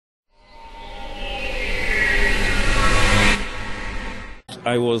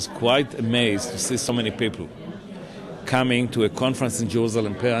I was quite amazed to see so many people coming to a conference in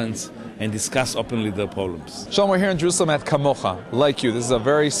Jerusalem, parents, and discuss openly their problems. Sean, we're here in Jerusalem at Kamocha, like you. This is a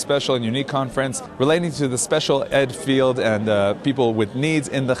very special and unique conference relating to the special ed field and people with needs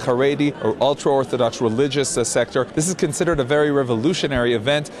in the Charedi, or ultra-Orthodox religious sector. This is considered a very revolutionary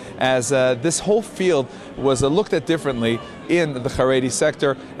event, as this whole field was looked at differently in the Charedi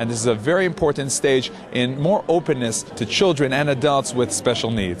sector, and this is a very important stage in more openness to children and adults with special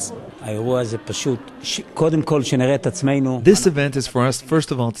needs. This event is for us,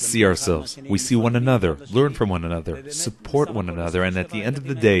 first of all, to see ourselves. We see one another, learn from one another, support one another, and at the end of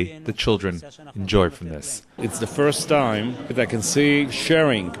the day, the children enjoy from this. It's the first time that I can see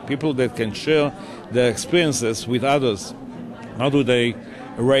sharing, people that can share their experiences with others. How do they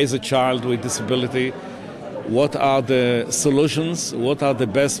raise a child with disability? What are the solutions? What are the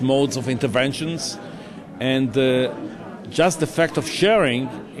best modes of interventions? And just the fact of sharing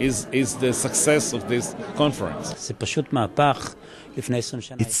is the success of this conference.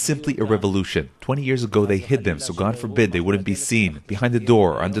 It's simply a revolution. 20 years ago they hid them, so God forbid they wouldn't be seen, behind the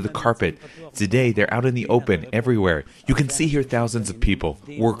door or under the carpet. Today they're out in the open, everywhere. You can see here thousands of people,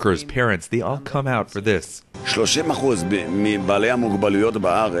 workers, parents, they all come out for this.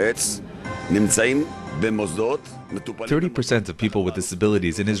 30% of people with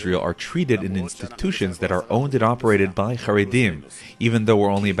disabilities in Israel are treated in institutions that are owned and operated by Charedim, even though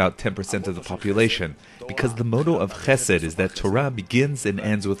we're only about 10% of the population, because the motto of Chesed is that Torah begins and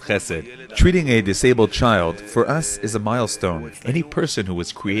ends with Chesed. Treating a disabled child, for us, is a milestone. Any person who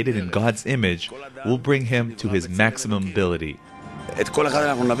was created in God's image will bring him to his maximum ability. The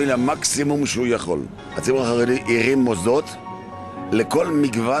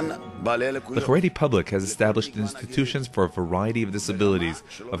Charedi public has established institutions for a variety of disabilities,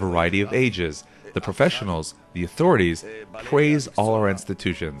 a variety of ages. The professionals, the authorities, praise all our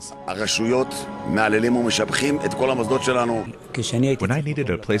institutions. When I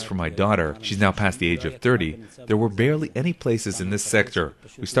needed a place for my daughter, she's now past the age of 30, there were barely any places in this sector.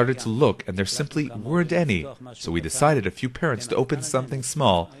 We started to look, and there simply weren't any. So we decided, a few parents, to open something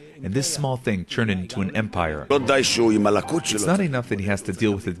small, and this small thing turned into an empire. It's not enough that he has to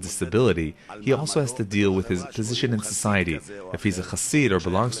deal with his disability, he also has to deal with his position in society. If he's a Hasid or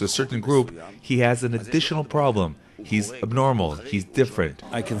belongs to a certain group, he has an additional problem. He's abnormal, he's different.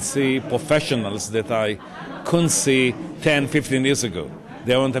 I can see professionals that I couldn't see 10, 15 years ago.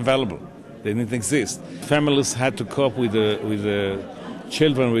 They weren't available. They didn't exist. Families had to cope with the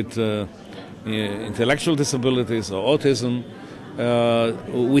children with intellectual disabilities or autism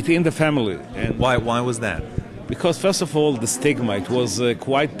within the family. And why was that? Because first of all, the stigma. It was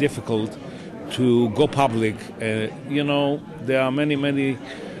quite difficult to go public. There are many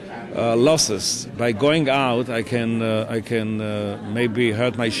losses. By going out, I can maybe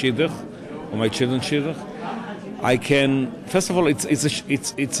hurt my shidduch or my children's shidduch. I can. First of all, it's a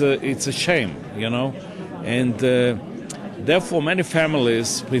shame, and therefore many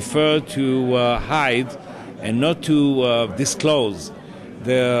families prefer to hide and not to disclose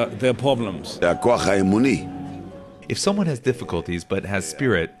their problems. If someone has difficulties but has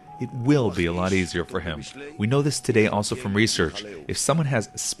spirit, it will be a lot easier for him. We know this today also from research. If someone has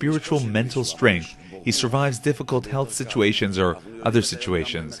spiritual mental strength, he survives difficult health situations or other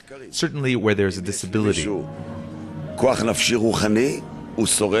situations, certainly where there's a disability.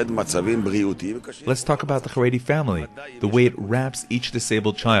 Let's talk about the Charedi family, the way it wraps each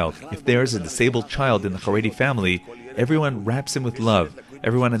disabled child. If there's a disabled child in the Charedi family, everyone wraps him with love.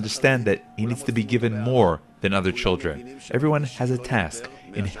 Everyone understands that he needs to be given more than other children. Everyone has a task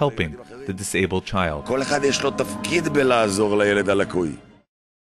in helping the disabled child.